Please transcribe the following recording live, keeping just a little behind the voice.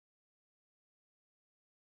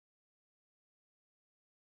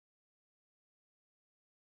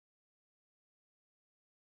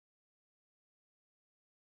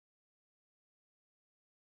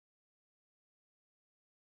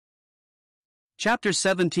Chapter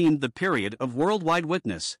 17 The Period of Worldwide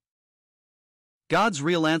Witness. God's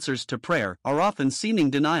real answers to prayer are often seeming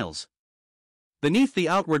denials. Beneath the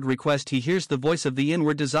outward request, he hears the voice of the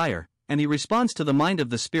inward desire, and he responds to the mind of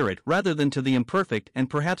the Spirit rather than to the imperfect and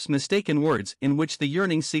perhaps mistaken words in which the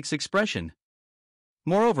yearning seeks expression.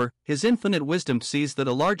 Moreover, his infinite wisdom sees that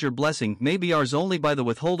a larger blessing may be ours only by the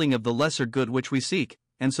withholding of the lesser good which we seek,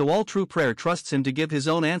 and so all true prayer trusts him to give his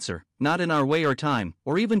own answer, not in our way or time,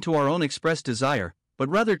 or even to our own expressed desire, but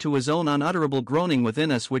rather to his own unutterable groaning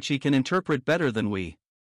within us which he can interpret better than we.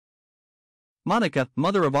 Monica,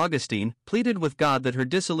 mother of Augustine, pleaded with God that her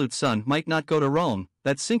dissolute son might not go to Rome,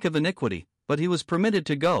 that sink of iniquity, but he was permitted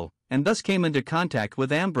to go, and thus came into contact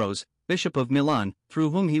with Ambrose, Bishop of Milan,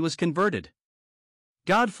 through whom he was converted.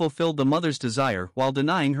 God fulfilled the mother's desire while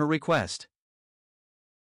denying her request.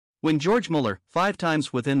 When George Muller, 5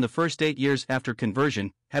 times within the first 8 years after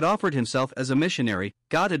conversion, had offered himself as a missionary,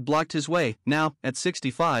 God had blocked his way. Now, at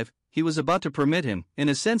 65, he was about to permit him, in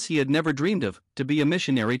a sense he had never dreamed of, to be a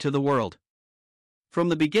missionary to the world. From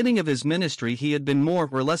the beginning of his ministry he had been more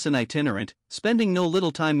or less an itinerant, spending no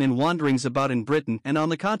little time in wanderings about in Britain and on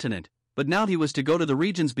the continent, but now he was to go to the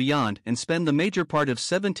regions beyond and spend the major part of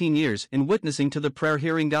 17 years in witnessing to the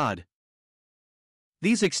prayer-hearing God.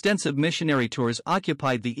 These extensive missionary tours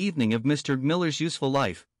occupied the evening of Mr. Miller's useful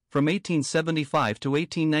life, from 1875 to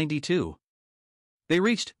 1892. They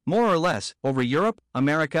reached, more or less, over Europe,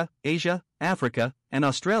 America, Asia, Africa, and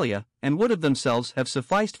Australia, and would of themselves have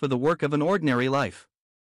sufficed for the work of an ordinary life.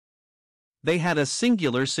 They had a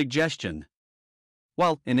singular suggestion.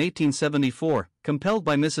 While, in 1874, compelled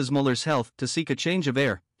by Mrs. Muller's health to seek a change of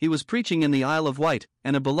air, he was preaching in the Isle of Wight,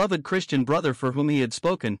 and a beloved Christian brother for whom he had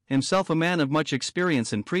spoken, himself a man of much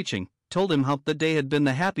experience in preaching, told him how that day had been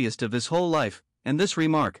the happiest of his whole life, and this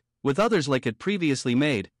remark, with others like it previously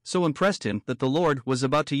made, so impressed him that the Lord was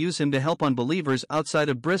about to use him to help unbelievers outside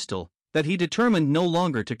of Bristol, that he determined no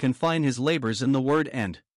longer to confine his labors in the word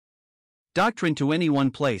and doctrine to any one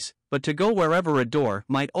place, but to go wherever a door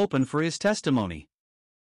might open for his testimony.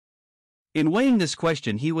 In weighing this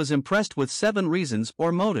question he was impressed with 7 reasons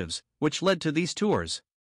or motives, which led to these tours.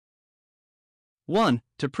 1.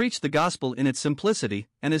 To preach the gospel in its simplicity,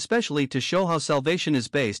 and especially to show how salvation is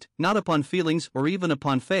based, not upon feelings or even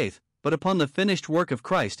upon faith, but upon the finished work of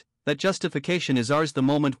Christ, that justification is ours the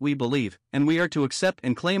moment we believe, and we are to accept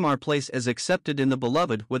and claim our place as accepted in the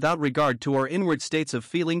Beloved without regard to our inward states of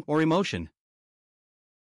feeling or emotion.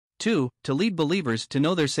 2. To lead believers to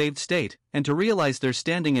know their saved state, and to realize their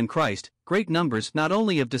standing in Christ, great numbers not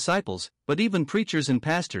only of disciples, but even preachers and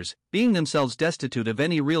pastors, being themselves destitute of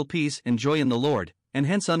any real peace and joy in the Lord, and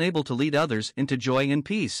hence unable to lead others into joy and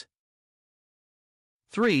peace.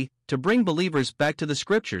 3. To bring believers back to the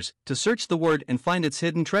Scriptures, to search the Word and find its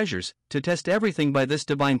hidden treasures, to test everything by this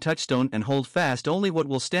divine touchstone and hold fast only what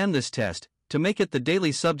will stand this test, to make it the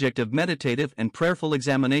daily subject of meditative and prayerful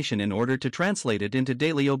examination in order to translate it into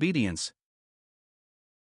daily obedience.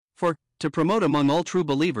 4. To promote among all true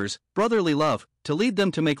believers brotherly love, to lead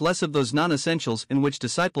them to make less of those non-essentials in which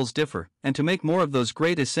disciples differ, and to make more of those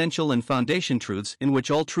great essential and foundation truths in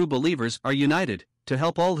which all true believers are united, to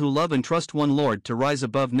help all who love and trust one Lord to rise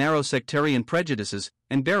above narrow sectarian prejudices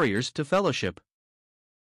and barriers to fellowship.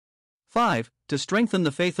 5. To strengthen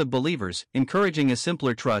the faith of believers, encouraging a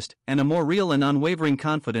simpler trust and a more real and unwavering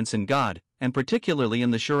confidence in God, and particularly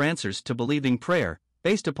in the sure answers to believing prayer,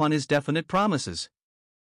 based upon His definite promises.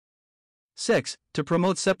 6. To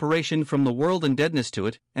promote separation from the world and deadness to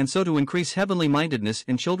it, and so to increase heavenly mindedness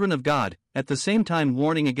in children of God, at the same time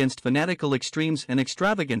warning against fanatical extremes and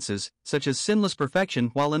extravagances, such as sinless perfection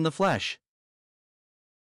while in the flesh.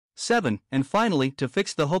 7. And finally, to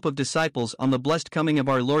fix the hope of disciples on the blessed coming of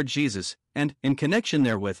our Lord Jesus, and, in connection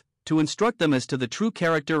therewith, to instruct them as to the true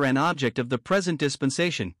character and object of the present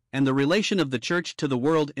dispensation, and the relation of the Church to the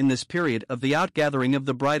world in this period of the outgathering of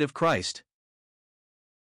the bride of Christ.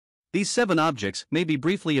 These 7 objects may be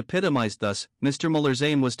briefly epitomized thus. Mr. Muller's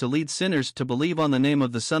aim was to lead sinners to believe on the name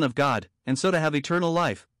of the Son of God, and so to have eternal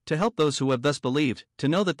life, to help those who have thus believed, to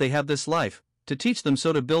know that they have this life, to teach them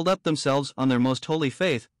so to build up themselves on their most holy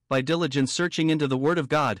faith, by diligent searching into the Word of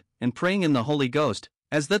God, and praying in the Holy Ghost,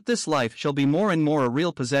 as that this life shall be more and more a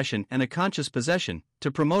real possession and a conscious possession,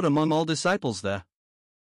 to promote among all disciples the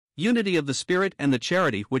unity of the Spirit and the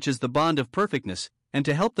charity which is the bond of perfectness, and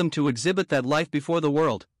to help them to exhibit that life before the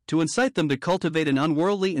world, to incite them to cultivate an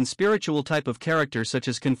unworldly and spiritual type of character such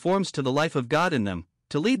as conforms to the life of God in them,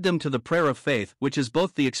 to lead them to the prayer of faith which is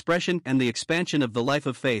both the expression and the expansion of the life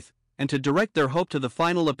of faith, and to direct their hope to the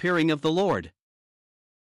final appearing of the Lord,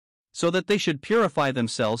 so that they should purify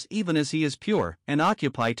themselves even as He is pure, and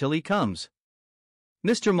occupy till He comes.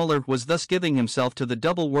 Mr. Muller was thus giving himself to the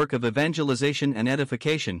double work of evangelization and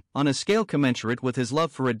edification, on a scale commensurate with his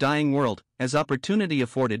love for a dying world, as opportunity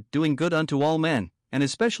afforded, doing good unto all men, and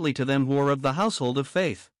especially to them who are of the household of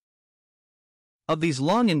faith. Of these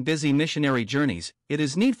long and busy missionary journeys, it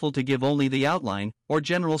is needful to give only the outline, or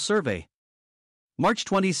general survey. March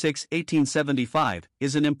 26, 1875,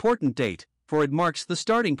 is an important date, for it marks the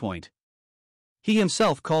starting point. He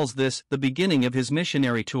himself calls this the beginning of his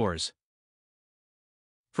missionary tours.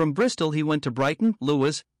 From Bristol he went to Brighton,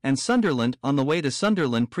 Lewes, and Sunderland, on the way to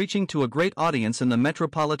Sunderland preaching to a great audience in the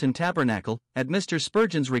Metropolitan Tabernacle, at Mr.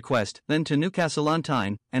 Spurgeon's request, then to Newcastle on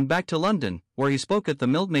Tyne, and back to London, where he spoke at the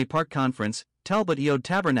Mildmay Park Conference, Talbot Eode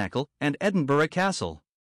Tabernacle, and Edinburgh Castle.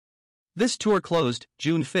 This tour closed,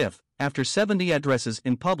 June 5, after 70 addresses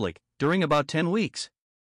in public, during about 10 weeks.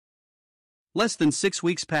 Less than 6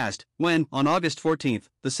 weeks passed, when, on August 14,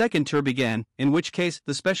 the second tour began, in which case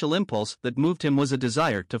the special impulse that moved him was a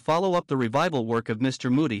desire to follow up the revival work of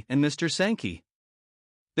Mr. Moody and Mr. Sankey.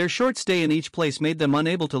 Their short stay in each place made them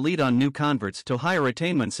unable to lead on new converts to higher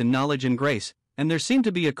attainments in knowledge and grace, and there seemed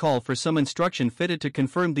to be a call for some instruction fitted to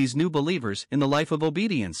confirm these new believers in the life of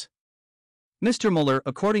obedience. Mr. Muller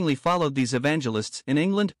accordingly followed these evangelists in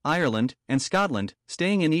England, Ireland, and Scotland,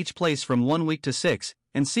 staying in each place from 1 week to 6,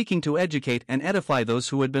 and seeking to educate and edify those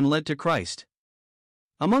who had been led to Christ.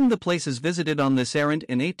 Among the places visited on this errand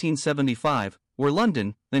in 1875 were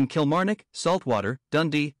London, then Kilmarnock, Saltwater,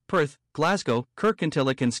 Dundee, Perth, Glasgow,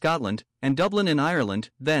 Kirkintilloch in Scotland, and Dublin in Ireland.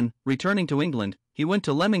 Then, returning to England, he went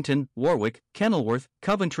to Leamington, Warwick, Kenilworth,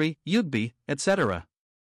 Coventry, Ugby, etc.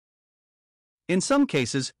 In some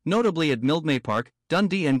cases, notably at Mildmay Park,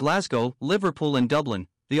 Dundee and Glasgow, Liverpool and Dublin,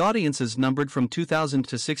 the audiences numbered from 2,000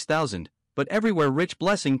 to 6,000, but everywhere rich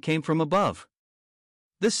blessing came from above.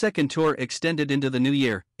 This second tour extended into the new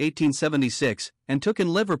year, 1876, and took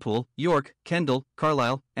in Liverpool, York, Kendal,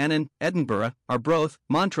 Carlisle, Annan, Edinburgh, Arbroath,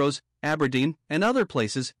 Montrose, Aberdeen, and other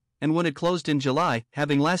places, and when it closed in July,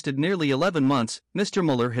 having lasted nearly 11 months, Mr.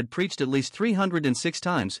 Muller had preached at least 306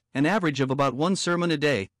 times, an average of about one sermon a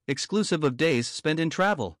day, exclusive of days spent in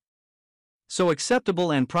travel. So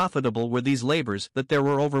acceptable and profitable were these labors that there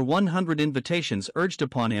were over 100 invitations urged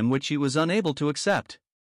upon him which he was unable to accept.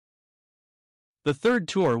 The third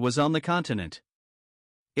tour was on the continent.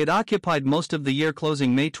 It occupied most of the year,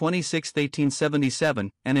 closing May 26,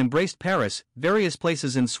 1877, and embraced Paris, various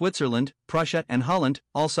places in Switzerland, Prussia and Holland,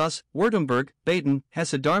 Alsace, Württemberg, Baden,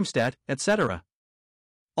 Hesse-Darmstadt, etc.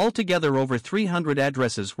 Altogether over 300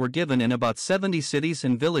 addresses were given in about 70 cities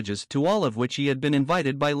and villages, to all of which he had been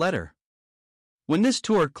invited by letter. When this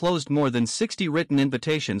tour closed, more than 60 written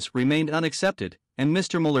invitations remained unaccepted, and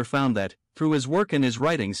Mr. Muller found that, through his work and his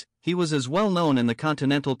writings, he was as well known in the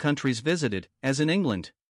continental countries visited as in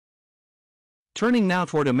England. Turning now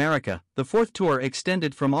toward America, the fourth tour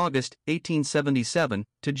extended from August 1877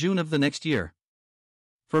 to June of the next year.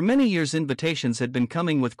 For many years invitations had been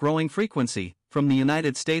coming with growing frequency from the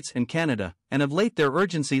United States and Canada, and of late their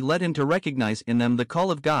urgency led him to recognize in them the call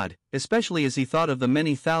of God, especially as he thought of the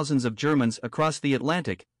many thousands of Germans across the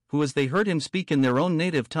Atlantic, who as they heard him speak in their own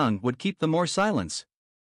native tongue would keep the more silence.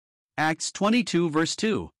 Acts 22 verse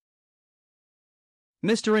 2.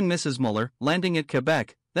 Mr. and Mrs. Muller, landing at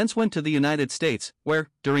Quebec, thence went to the United States, where,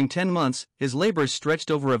 during 10 months, his labors stretched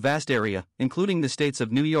over a vast area, including the states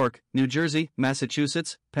of New York, New Jersey,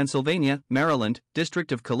 Massachusetts, Pennsylvania, Maryland, District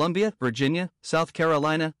of Columbia, Virginia, South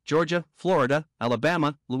Carolina, Georgia, Florida,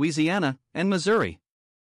 Alabama, Louisiana, and Missouri.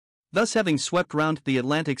 Thus, having swept round the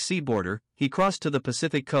Atlantic sea border, he crossed to the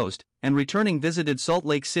Pacific coast, and returning visited Salt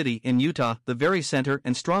Lake City in Utah, the very center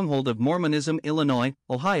and stronghold of Mormonism, Illinois,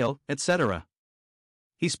 Ohio, etc.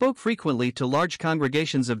 He spoke frequently to large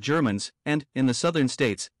congregations of Germans, and, in the southern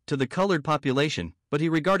states, to the colored population, but he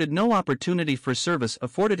regarded no opportunity for service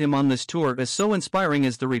afforded him on this tour as so inspiring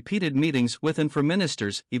as the repeated meetings with and for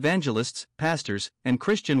ministers, evangelists, pastors, and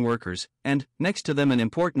Christian workers, and, next to them in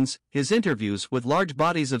importance, his interviews with large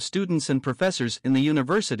bodies of students and professors in the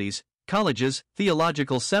universities, colleges,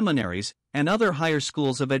 theological seminaries, and other higher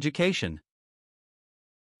schools of education.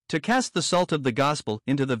 To cast the salt of the gospel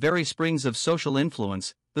into the very springs of social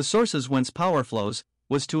influence, the sources whence power flows,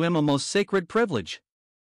 was to him a most sacred privilege.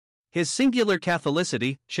 His singular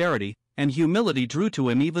Catholicity, charity, and humility drew to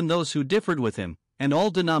him even those who differed with him, and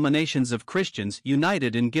all denominations of Christians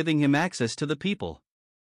united in giving him access to the people.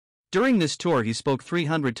 During this tour he spoke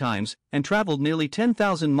 300 times, and traveled nearly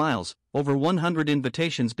 10,000 miles, over 100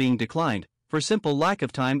 invitations being declined, for simple lack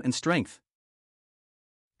of time and strength.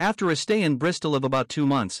 After a stay in Bristol of about 2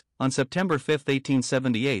 months, on September 5,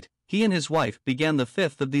 1878, he and his wife began the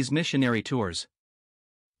fifth of these missionary tours.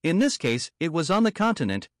 In this case, it was on the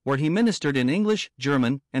continent, where he ministered in English,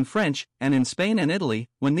 German, and French, and in Spain and Italy,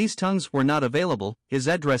 when these tongues were not available, his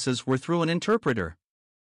addresses were through an interpreter.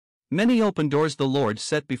 Many open doors the Lord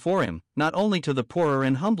set before him, not only to the poorer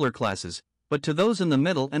and humbler classes, but to those in the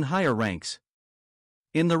middle and higher ranks.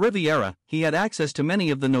 In the Riviera, he had access to many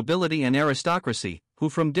of the nobility and aristocracy, who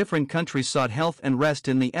from different countries sought health and rest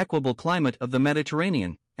in the equable climate of the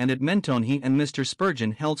Mediterranean, and at Mentone he and Mr.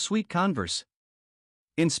 Spurgeon held sweet converse.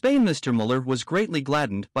 In Spain, Mr. Muller was greatly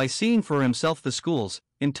gladdened by seeing for himself the schools,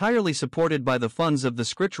 entirely supported by the funds of the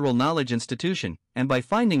Scriptural Knowledge Institution, and by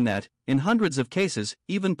finding that, in hundreds of cases,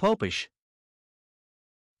 even popish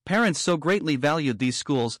parents so greatly valued these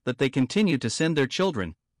schools that they continued to send their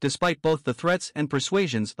children, despite both the threats and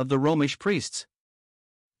persuasions of the Romish priests.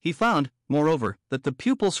 He found, moreover, that the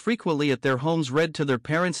pupils frequently at their homes read to their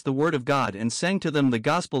parents the Word of God and sang to them the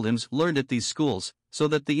gospel hymns learned at these schools, so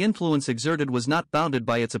that the influence exerted was not bounded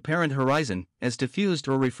by its apparent horizon, as diffused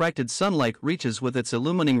or refracted sunlight reaches with its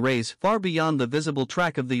illumining rays far beyond the visible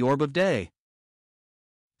track of the orb of day.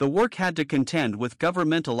 The work had to contend with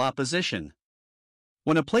governmental opposition.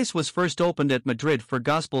 When a place was first opened at Madrid for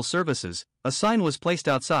gospel services, a sign was placed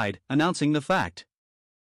outside, announcing the fact.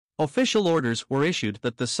 Official orders were issued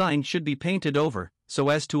that the sign should be painted over, so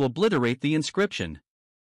as to obliterate the inscription.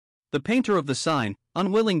 The painter of the sign,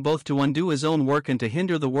 unwilling both to undo his own work and to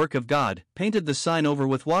hinder the work of God, painted the sign over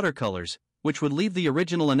with watercolors, which would leave the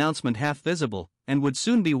original announcement half visible, and would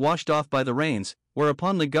soon be washed off by the rains,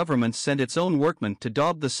 whereupon the government sent its own workmen to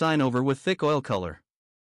daub the sign over with thick oil color.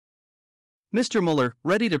 Mr. Muller,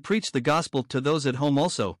 ready to preach the gospel to those at home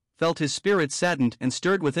also, felt his spirit saddened and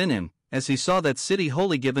stirred within him, as he saw that city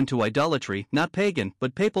wholly given to idolatry, not pagan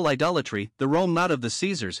but papal idolatry, the Rome not of the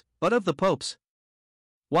Caesars, but of the popes.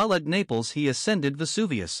 While at Naples he ascended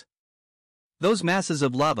Vesuvius. Those masses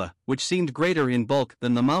of lava, which seemed greater in bulk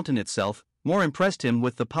than the mountain itself, more impressed him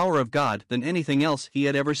with the power of God than anything else he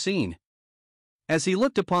had ever seen. As he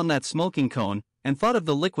looked upon that smoking cone, and thought of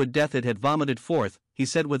the liquid death it had vomited forth, he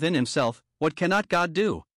said within himself, "What cannot God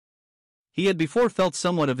do?" He had before felt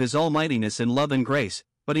somewhat of his almightiness in love and grace,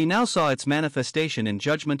 but he now saw its manifestation in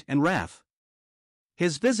judgment and wrath.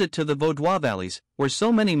 His visit to the Vaudois valleys, where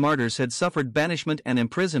so many martyrs had suffered banishment and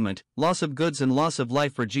imprisonment, loss of goods and loss of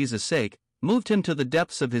life for Jesus' sake, moved him to the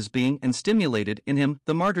depths of his being and stimulated in him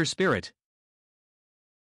the martyr spirit.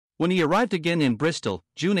 When he arrived again in Bristol,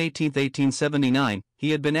 June 18, 1879,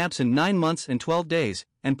 he had been absent 9 months and 12 days,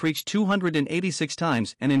 and preached 286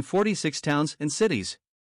 times and in 46 towns and cities.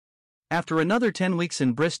 After another 10 weeks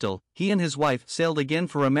in Bristol, he and his wife sailed again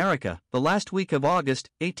for America, the last week of August,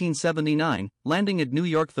 1879, landing at New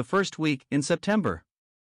York the first week in September.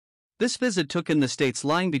 This visit took in the states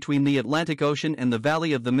lying between the Atlantic Ocean and the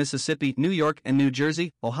Valley of the Mississippi, New York and New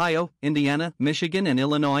Jersey, Ohio, Indiana, Michigan and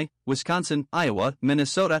Illinois, Wisconsin, Iowa,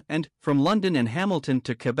 Minnesota, and, from London and Hamilton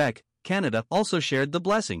to Quebec, Canada, also shared the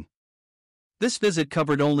blessing. This visit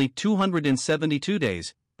covered only 272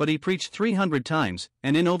 days, but he preached 300 times,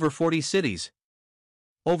 and in over 40 cities.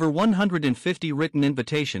 Over 150 written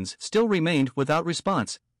invitations still remained without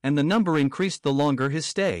response, and the number increased the longer his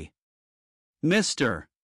stay. Mr.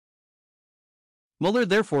 Muller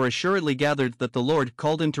therefore assuredly gathered that the Lord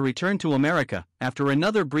called him to return to America, after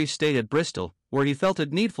another brief stay at Bristol, where he felt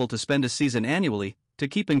it needful to spend a season annually, to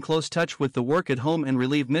keep in close touch with the work at home and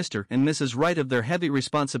relieve Mr. and Mrs. Wright of their heavy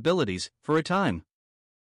responsibilities, for a time.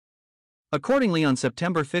 Accordingly, on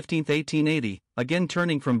September 15, 1880, again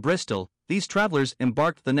turning from Bristol, these travelers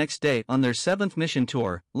embarked the next day on their 7th mission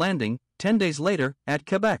tour, landing, 10 days later, at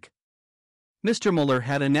Quebec. Mr. Muller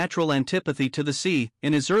had a natural antipathy to the sea,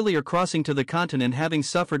 in his earlier crossing to the continent having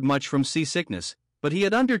suffered much from seasickness, but he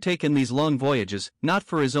had undertaken these long voyages, not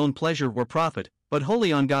for his own pleasure or profit, but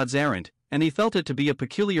wholly on God's errand, and he felt it to be a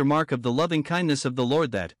peculiar mark of the loving kindness of the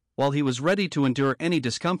Lord that, while he was ready to endure any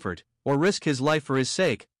discomfort, or risk his life for his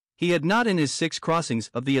sake, he had not in his 6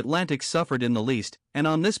 crossings of the Atlantic suffered in the least, and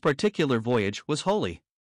on this particular voyage was wholly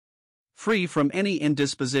free from any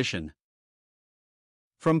indisposition.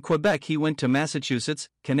 From Quebec he went to Massachusetts,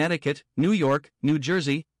 Connecticut, New York, New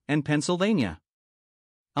Jersey, and Pennsylvania.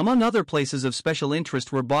 Among other places of special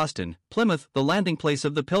interest were Boston, Plymouth, the landing place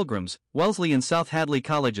of the Pilgrims, Wellesley and South Hadley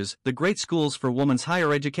colleges, the great schools for woman's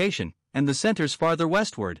higher education, and the centers farther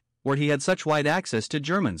westward, where he had such wide access to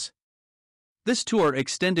Germans. This tour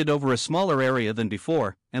extended over a smaller area than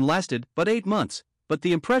before, and lasted but 8 months, but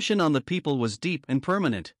the impression on the people was deep and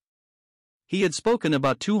permanent. He had spoken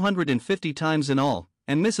about 250 times in all,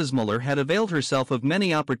 and Mrs. Muller had availed herself of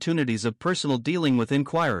many opportunities of personal dealing with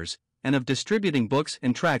inquirers, and of distributing books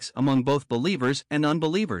and tracts among both believers and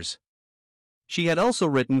unbelievers. She had also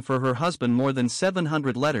written for her husband more than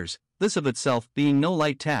 700 letters, this of itself being no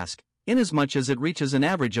light task, inasmuch as it reaches an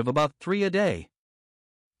average of about 3 a day.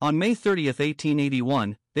 On May 30,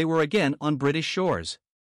 1881, they were again on British shores.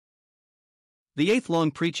 The 8th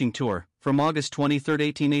long preaching tour, from August 23,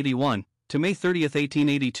 1881, to May 30,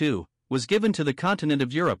 1882, was given to the continent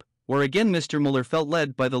of Europe, where again Mr. Muller felt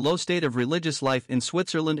led by the low state of religious life in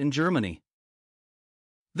Switzerland and Germany.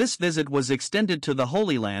 This visit was extended to the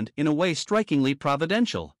Holy Land in a way strikingly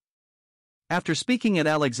providential. After speaking at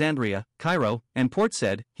Alexandria, Cairo, and Port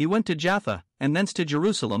Said, he went to Jaffa, and thence to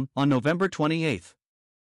Jerusalem, on November 28.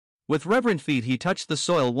 With reverent feet he touched the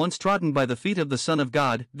soil once trodden by the feet of the Son of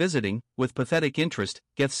God, visiting, with pathetic interest,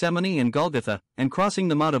 Gethsemane and Golgotha, and crossing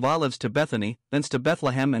the Mount of Olives to Bethany, thence to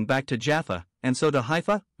Bethlehem and back to Jaffa, and so to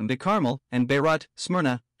Haifa, and the Carmel, and Beirut,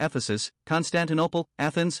 Smyrna, Ephesus, Constantinople,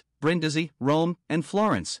 Athens, Brindisi, Rome, and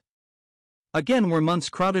Florence. Again were months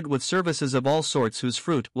crowded with services of all sorts whose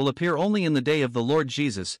fruit will appear only in the day of the Lord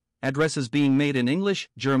Jesus, addresses being made in English,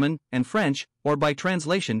 German, and French, or by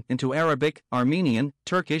translation into Arabic, Armenian,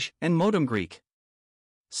 Turkish, and Modem Greek.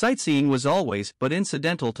 Sightseeing was always but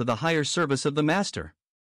incidental to the higher service of the Master.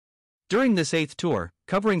 During this 8th tour,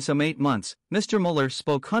 covering some 8 months, Mr. Muller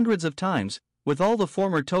spoke hundreds of times, with all the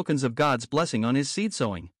former tokens of God's blessing on his seed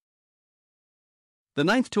sowing. The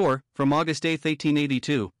 9th tour, from August 8,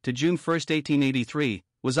 1882, to June 1, 1883,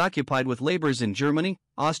 was occupied with labors in Germany,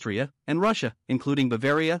 Austria, and Russia, including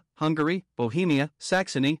Bavaria, Hungary, Bohemia,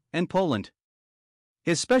 Saxony, and Poland.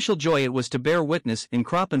 His special joy it was to bear witness in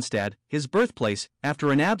Kroppenstadt, his birthplace,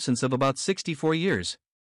 after an absence of about 64 years.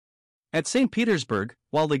 At St. Petersburg,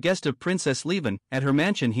 while the guest of Princess Lieven, at her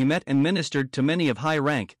mansion he met and ministered to many of high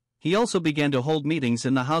rank, he also began to hold meetings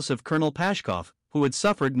in the house of Colonel Pashkov, who had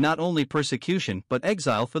suffered not only persecution but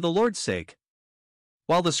exile for the Lord's sake.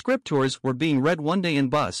 While the scriptures were being read one day in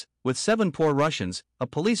bus, with 7 poor Russians, a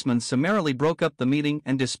policeman summarily broke up the meeting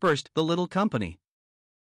and dispersed the little company.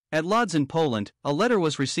 At Lodz in Poland, a letter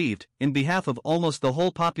was received, in behalf of almost the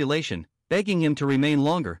whole population, begging him to remain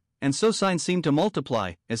longer, and so signs seemed to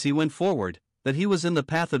multiply, as he went forward, that he was in the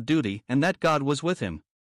path of duty and that God was with him.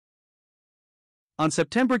 On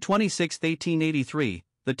September 26, 1883,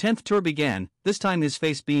 the 10th tour began, this time his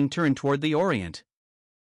face being turned toward the Orient.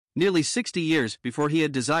 Nearly 60 years before he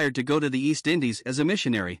had desired to go to the East Indies as a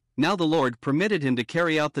missionary, now the Lord permitted him to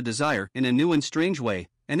carry out the desire in a new and strange way,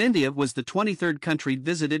 and India was the 23rd country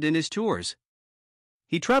visited in his tours.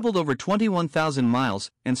 He traveled over 21,000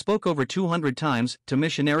 miles and spoke over 200 times to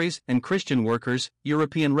missionaries and Christian workers,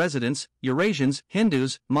 European residents, Eurasians,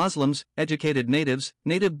 Hindus, Muslims, educated natives,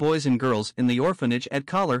 native boys and girls in the orphanage at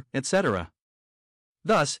Kalar, etc.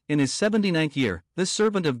 Thus, in his 79th year, this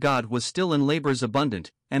servant of God was still in labors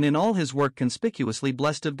abundant, and in all his work conspicuously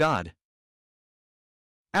blessed of God.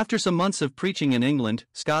 After some months of preaching in England,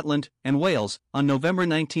 Scotland, and Wales, on November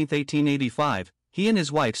 19, 1885, he and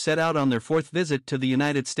his wife set out on their 4th visit to the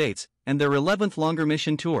United States, and their 11th longer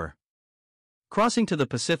mission tour. Crossing to the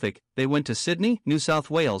Pacific, they went to Sydney, New South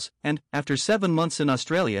Wales, and, after 7 months in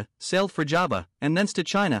Australia, sailed for Java, and thence to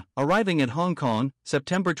China, arriving at Hong Kong,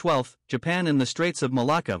 September 12. Japan and the Straits of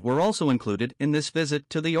Malacca were also included in this visit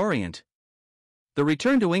to the Orient. The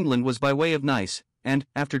return to England was by way of Nice, and,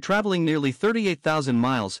 after traveling nearly 38,000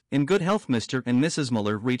 miles, in good health Mr. and Mrs.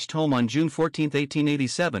 Muller reached home on June 14,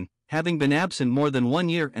 1887, having been absent more than 1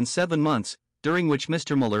 year and 7 months, during which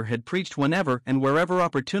Mr. Muller had preached whenever and wherever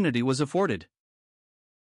opportunity was afforded.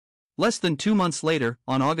 Less than 2 months later,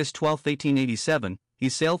 on August 12, 1887, he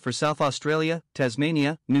sailed for South Australia,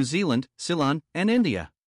 Tasmania, New Zealand, Ceylon, and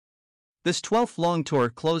India. This 12th long tour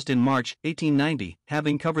closed in March 1890,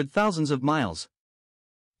 having covered thousands of miles.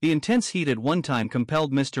 The intense heat at one time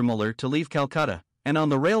compelled Mr. Muller to leave Calcutta, and on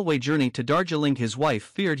the railway journey to Darjeeling his wife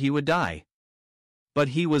feared he would die. But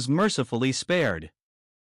he was mercifully spared.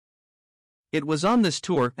 It was on this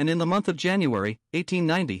tour and in the month of January,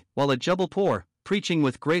 1890, while at Jubbulpore, preaching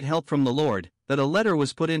with great help from the Lord, that a letter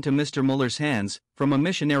was put into Mr. Muller's hands, from a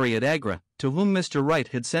missionary at Agra, to whom Mr. Wright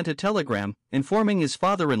had sent a telegram, informing his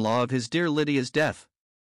father-in-law of his dear Lydia's death.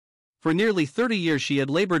 For nearly 30 years she had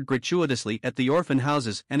labored gratuitously at the orphan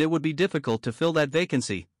houses, and it would be difficult to fill that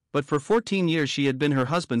vacancy, but for 14 years she had been her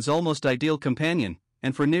husband's almost ideal companion,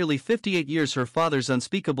 and for nearly 58 years her father's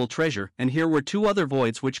unspeakable treasure, and here were 2 other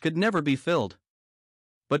voids which could never be filled.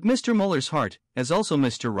 But Mr. Muller's heart, as also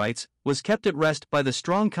Mr. Wright's, was kept at rest by the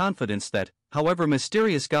strong confidence that, however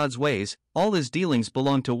mysterious God's ways, all his dealings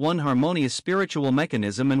belong to one harmonious spiritual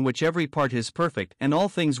mechanism in which every part is perfect and all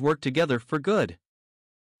things work together for good.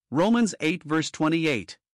 Romans 8 verse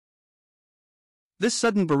 28. This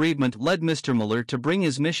sudden bereavement led Mr. Muller to bring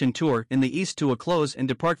his mission tour in the East to a close and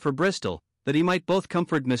depart for Bristol, that he might both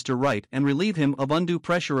comfort Mr. Wright and relieve him of undue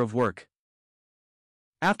pressure of work.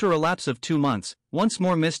 After a lapse of 2 months, once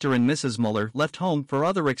more Mr. and Mrs. Muller left home for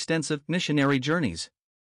other extensive missionary journeys.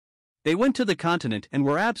 They went to the continent and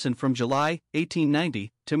were absent from July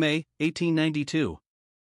 1890 to May 1892.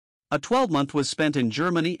 A 12-month was spent in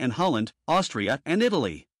Germany and Holland, Austria and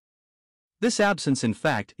Italy. This absence in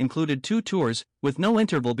fact included 2 tours, with no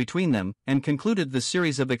interval between them, and concluded the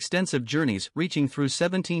series of extensive journeys reaching through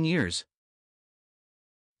 17 years.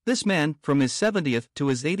 This man, from his 70th to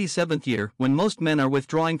his 87th year, when most men are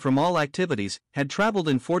withdrawing from all activities, had traveled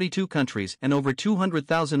in 42 countries and over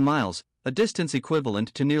 200,000 miles, a distance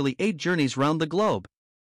equivalent to nearly 8 journeys round the globe.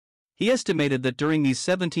 He estimated that during these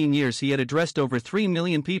 17 years he had addressed over 3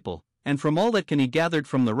 million people, and from all that can be gathered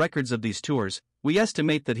from the records of these tours, we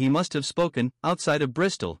estimate that he must have spoken, outside of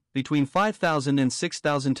Bristol, between 5,000 and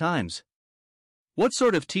 6,000 times. What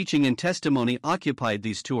sort of teaching and testimony occupied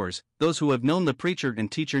these tours, those who have known the preacher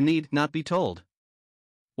and teacher need not be told.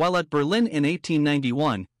 While at Berlin in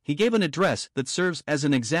 1891, he gave an address that serves as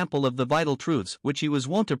an example of the vital truths which he was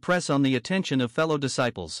wont to press on the attention of fellow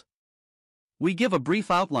disciples. We give a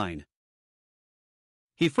brief outline.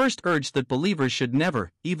 He first urged that believers should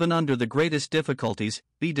never, even under the greatest difficulties,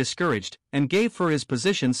 be discouraged, and gave for his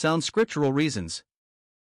position sound scriptural reasons.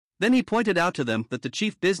 Then he pointed out to them that the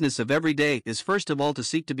chief business of every day is first of all to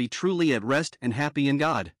seek to be truly at rest and happy in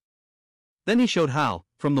God. Then he showed how,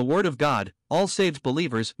 from the Word of God, all saved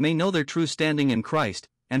believers may know their true standing in Christ,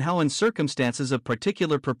 and how in circumstances of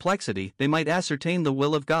particular perplexity they might ascertain the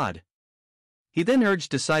will of God. He then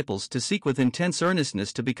urged disciples to seek with intense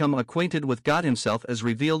earnestness to become acquainted with God Himself as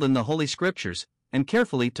revealed in the Holy Scriptures, and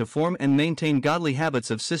carefully to form and maintain godly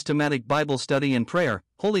habits of systematic Bible study and prayer,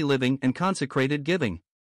 holy living and consecrated giving.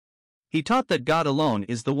 He taught that God alone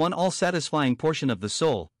is the one all-satisfying portion of the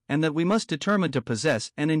soul, and that we must determine to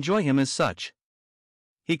possess and enjoy Him as such.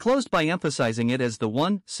 He closed by emphasizing it as the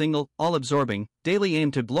one, single, all-absorbing, daily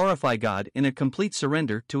aim to glorify God in a complete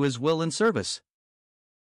surrender to His will and service.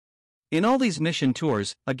 In all these mission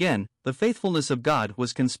tours, again, the faithfulness of God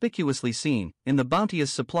was conspicuously seen, in the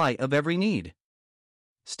bounteous supply of every need.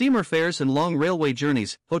 Steamer fares and long railway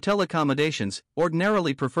journeys, hotel accommodations,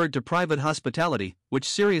 ordinarily preferred to private hospitality, which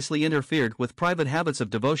seriously interfered with private habits of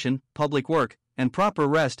devotion, public work, and proper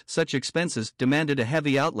rest. Such expenses demanded a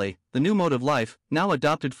heavy outlay. The new mode of life, now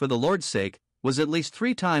adopted for the Lord's sake, was at least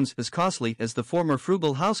 3 times as costly as the former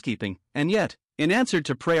frugal housekeeping, and yet, in answer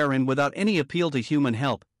to prayer and without any appeal to human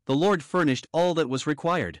help, the Lord furnished all that was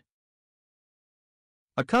required.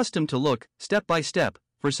 Accustomed to look, step by step,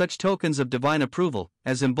 for such tokens of divine approval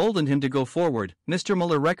as emboldened him to go forward, Mr.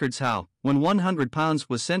 Muller records how, when £100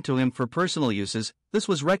 was sent to him for personal uses, this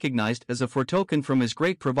was recognized as a foretoken from his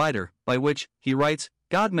great provider, by which, he writes,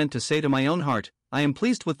 God meant to say to my own heart, I am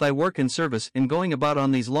pleased with thy work and service in going about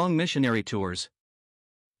on these long missionary tours.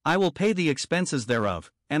 I will pay the expenses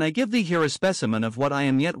thereof, and I give thee here a specimen of what I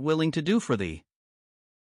am yet willing to do for thee.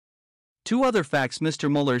 2 other facts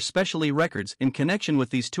Mr. Muller specially records in connection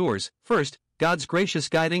with these tours. First, God's gracious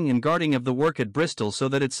guiding and guarding of the work at Bristol so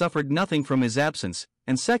that it suffered nothing from his absence,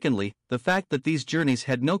 and secondly, the fact that these journeys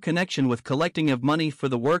had no connection with collecting of money for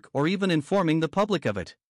the work or even informing the public of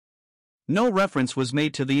it. No reference was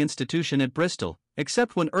made to the institution at Bristol,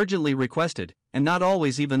 except when urgently requested, and not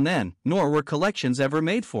always even then, nor were collections ever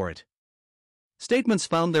made for it. Statements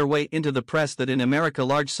found their way into the press that in America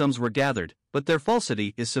large sums were gathered, but their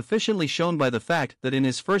falsity is sufficiently shown by the fact that in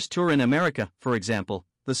his first tour in America, for example,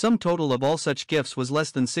 the sum total of all such gifts was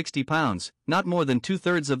less than £60, not more than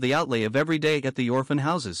 2/3 of the outlay of every day at the orphan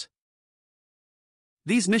houses.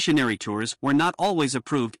 These missionary tours were not always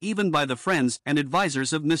approved even by the friends and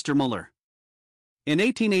advisers of Mr. Muller. In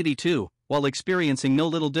 1882, while experiencing no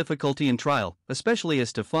little difficulty and trial, especially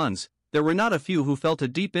as to funds, there were not a few who felt a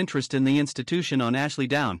deep interest in the institution on Ashley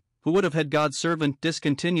Down, who would have had God's servant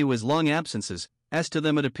discontinue his long absences. As to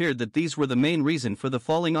them it appeared that these were the main reason for the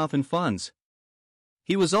falling off in funds.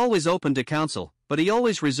 He was always open to counsel, but he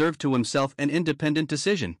always reserved to himself an independent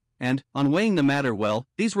decision, and, on weighing the matter well,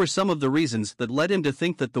 these were some of the reasons that led him to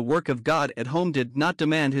think that the work of God at home did not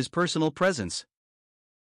demand his personal presence.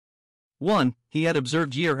 1. He had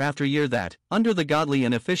observed year after year that, under the godly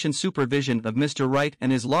and efficient supervision of Mr. Wright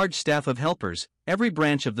and his large staff of helpers, every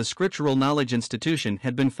branch of the Scriptural Knowledge Institution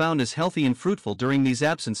had been found as healthy and fruitful during these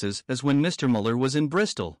absences as when Mr. Muller was in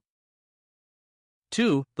Bristol.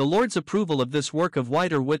 2. The Lord's approval of this work of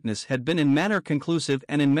wider witness had been in manner conclusive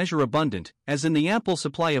and in measure abundant, as in the ample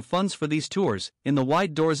supply of funds for these tours, in the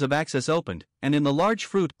wide doors of access opened, and in the large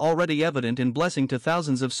fruit already evident in blessing to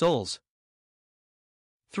thousands of souls.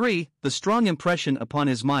 3. The strong impression upon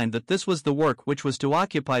his mind that this was the work which was to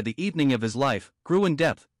occupy the evening of his life grew in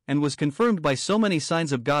depth, and was confirmed by so many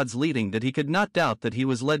signs of God's leading that he could not doubt that he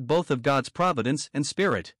was led both of God's providence and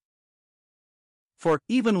spirit. For,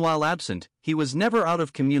 even while absent, he was never out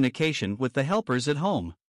of communication with the helpers at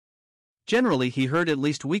home. Generally he heard at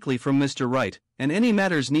least weekly from Mr. Wright, and any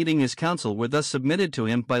matters needing his counsel were thus submitted to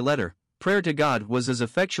him by letter. Prayer to God was as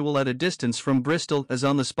effectual at a distance from Bristol as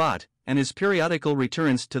on the spot, and his periodical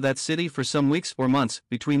returns to that city for some weeks or months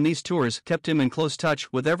between these tours kept him in close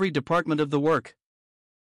touch with every department of the work.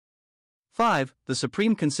 5. The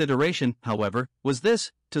supreme consideration, however, was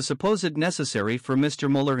this: to suppose it necessary for Mr.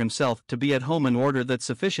 Muller himself to be at home in order that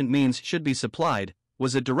sufficient means should be supplied,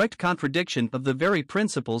 was a direct contradiction of the very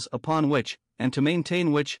principles upon which, and to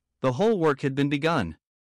maintain which, the whole work had been begun.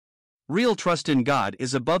 Real trust in God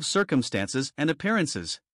is above circumstances and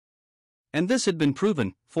appearances. And this had been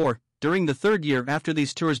proven, for, during the third year after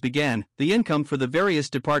these tours began, the income for the various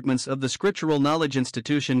departments of the Scriptural Knowledge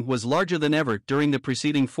Institution was larger than ever during the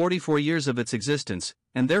preceding 44 years of its existence,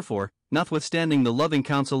 and therefore, notwithstanding the loving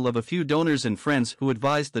counsel of a few donors and friends who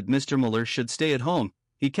advised that Mr. Muller should stay at home,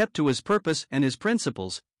 he kept to his purpose and his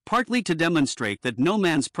principles, partly to demonstrate that no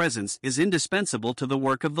man's presence is indispensable to the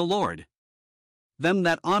work of the Lord. Them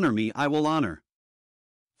that honor me I will honor.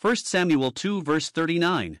 1 Samuel 2 verse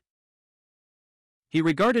 39. He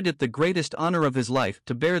regarded it the greatest honor of his life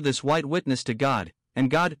to bear this white witness to God,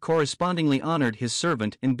 and God correspondingly honored his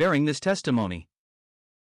servant in bearing this testimony.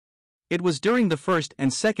 It was during the first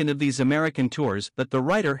and second of these American tours that the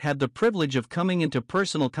writer had the privilege of coming into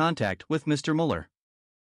personal contact with Mr. Muller.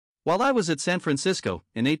 While I was at San Francisco,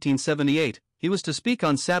 in 1878, he was to speak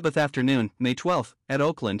on Sabbath afternoon, May 12, at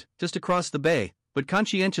Oakland, just across the bay, but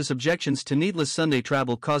conscientious objections to needless Sunday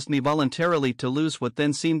travel caused me voluntarily to lose what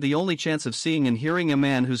then seemed the only chance of seeing and hearing a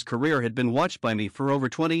man whose career had been watched by me for over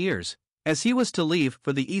 20 years, as he was to leave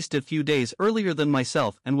for the East a few days earlier than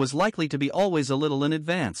myself and was likely to be always a little in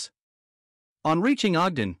advance. On reaching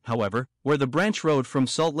Ogden, however, where the branch road from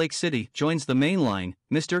Salt Lake City joins the main line,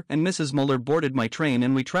 Mr. and Mrs. Muller boarded my train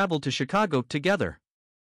and we traveled to Chicago together.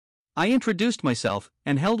 I introduced myself,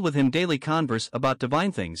 and held with him daily converse about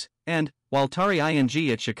divine things, and, while tarry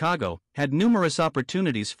at Chicago, had numerous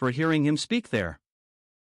opportunities for hearing him speak there.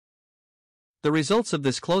 The results of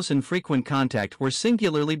this close and frequent contact were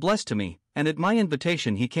singularly blessed to me, and at my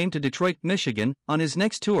invitation he came to Detroit, Michigan, on his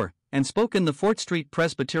next tour, and spoke in the Fort Street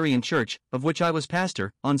Presbyterian Church, of which I was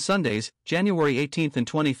pastor, on Sundays, January 18 and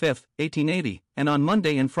 25, 1880, and on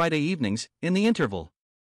Monday and Friday evenings, in the interval.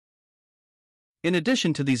 In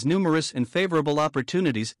addition to these numerous and favorable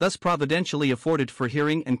opportunities thus providentially afforded for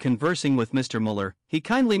hearing and conversing with Mr. Muller, he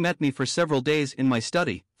kindly met me for several days in my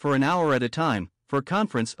study, for an hour at a time, for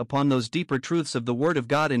conference upon those deeper truths of the Word of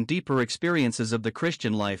God and deeper experiences of the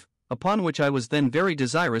Christian life, upon which I was then very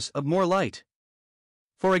desirous of more light.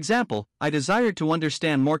 For example, I desired to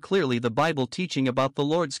understand more clearly the Bible teaching about the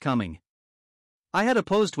Lord's coming. I had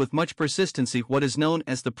opposed with much persistency what is known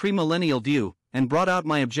as the premillennial view, and brought out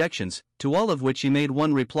my objections, to all of which he made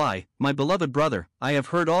one reply: "My beloved brother, I have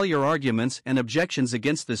heard all your arguments and objections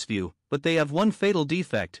against this view, but they have one fatal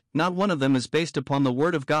defect: not one of them is based upon the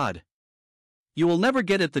Word of God. You will never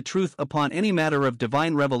get at the truth upon any matter of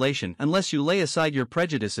divine revelation unless you lay aside your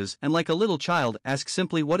prejudices and like a little child ask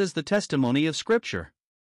simply what is the testimony of Scripture."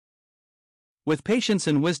 With patience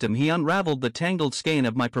and wisdom he unraveled the tangled skein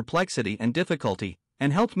of my perplexity and difficulty,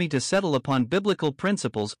 and helped me to settle upon biblical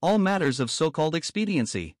principles all matters of so-called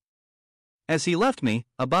expediency. As he left me,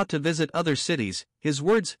 about to visit other cities, his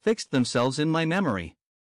words fixed themselves in my memory.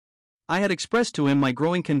 I had expressed to him my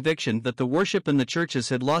growing conviction that the worship in the churches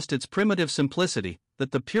had lost its primitive simplicity,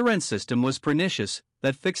 that the pure-end system was pernicious,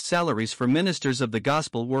 that fixed salaries for ministers of the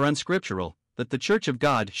gospel were unscriptural, that the Church of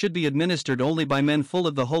God should be administered only by men full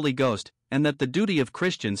of the Holy Ghost, and that the duty of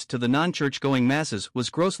Christians to the non-church-going masses was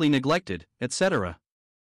grossly neglected, etc.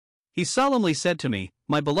 He solemnly said to me,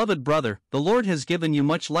 "My beloved brother, the Lord has given you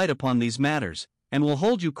much light upon these matters, and will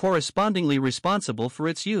hold you correspondingly responsible for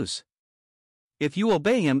its use. If you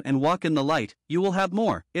obey Him and walk in the light, you will have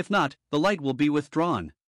more; if not, the light will be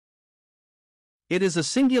withdrawn." It is a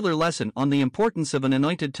singular lesson on the importance of an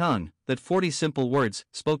anointed tongue, that 40 simple words,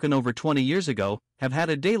 spoken over 20 years ago, have had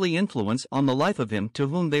a daily influence on the life of him to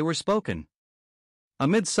whom they were spoken.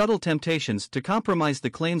 Amid subtle temptations to compromise the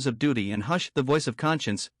claims of duty and hush the voice of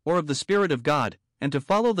conscience, or of the Spirit of God, and to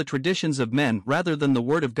follow the traditions of men rather than the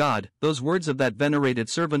Word of God, those words of that venerated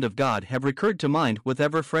servant of God have recurred to mind with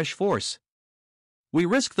ever fresh force. We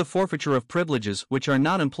risk the forfeiture of privileges which are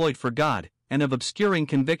not employed for God, and of obscuring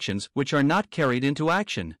convictions which are not carried into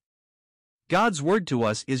action. God's word to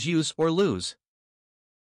us is use or lose.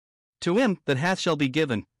 To him that hath shall be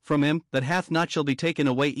given, from him that hath not shall be taken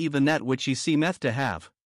away even that which he seemeth to have.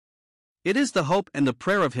 It is the hope and the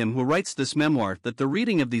prayer of him who writes this memoir that the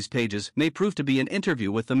reading of these pages may prove to be an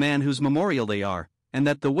interview with the man whose memorial they are, and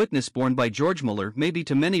that the witness borne by George Muller may be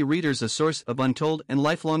to many readers a source of untold and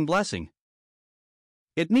lifelong blessing.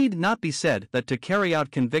 It need not be said that to carry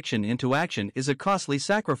out conviction into action is a costly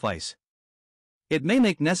sacrifice. It may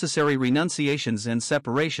make necessary renunciations and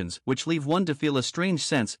separations which leave one to feel a strange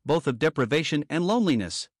sense both of deprivation and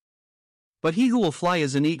loneliness. But he who will fly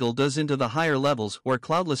as an eagle does into the higher levels where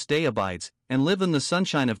cloudless day abides, and live in the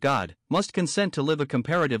sunshine of God, must consent to live a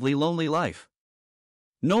comparatively lonely life.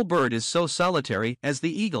 No bird is so solitary as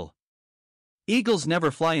the eagle. Eagles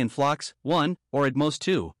never fly in flocks, one, or at most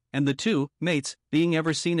two, and the two, mates, being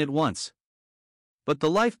ever seen at once. But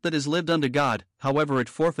the life that is lived unto God, however it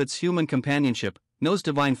forfeits human companionship, knows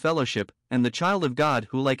divine fellowship, and the child of God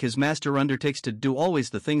who like his master undertakes to do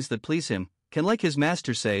always the things that please him, can like his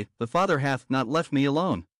master say, "The Father hath not left me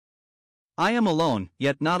alone. I am alone,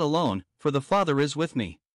 yet not alone, for the Father is with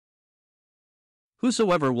me."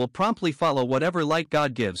 Whosoever will promptly follow whatever light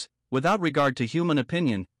God gives, without regard to human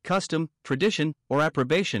opinion, custom, tradition, or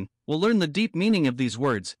approbation, will learn the deep meaning of these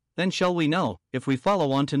words. Then shall we know, if we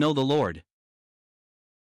follow on to know the Lord.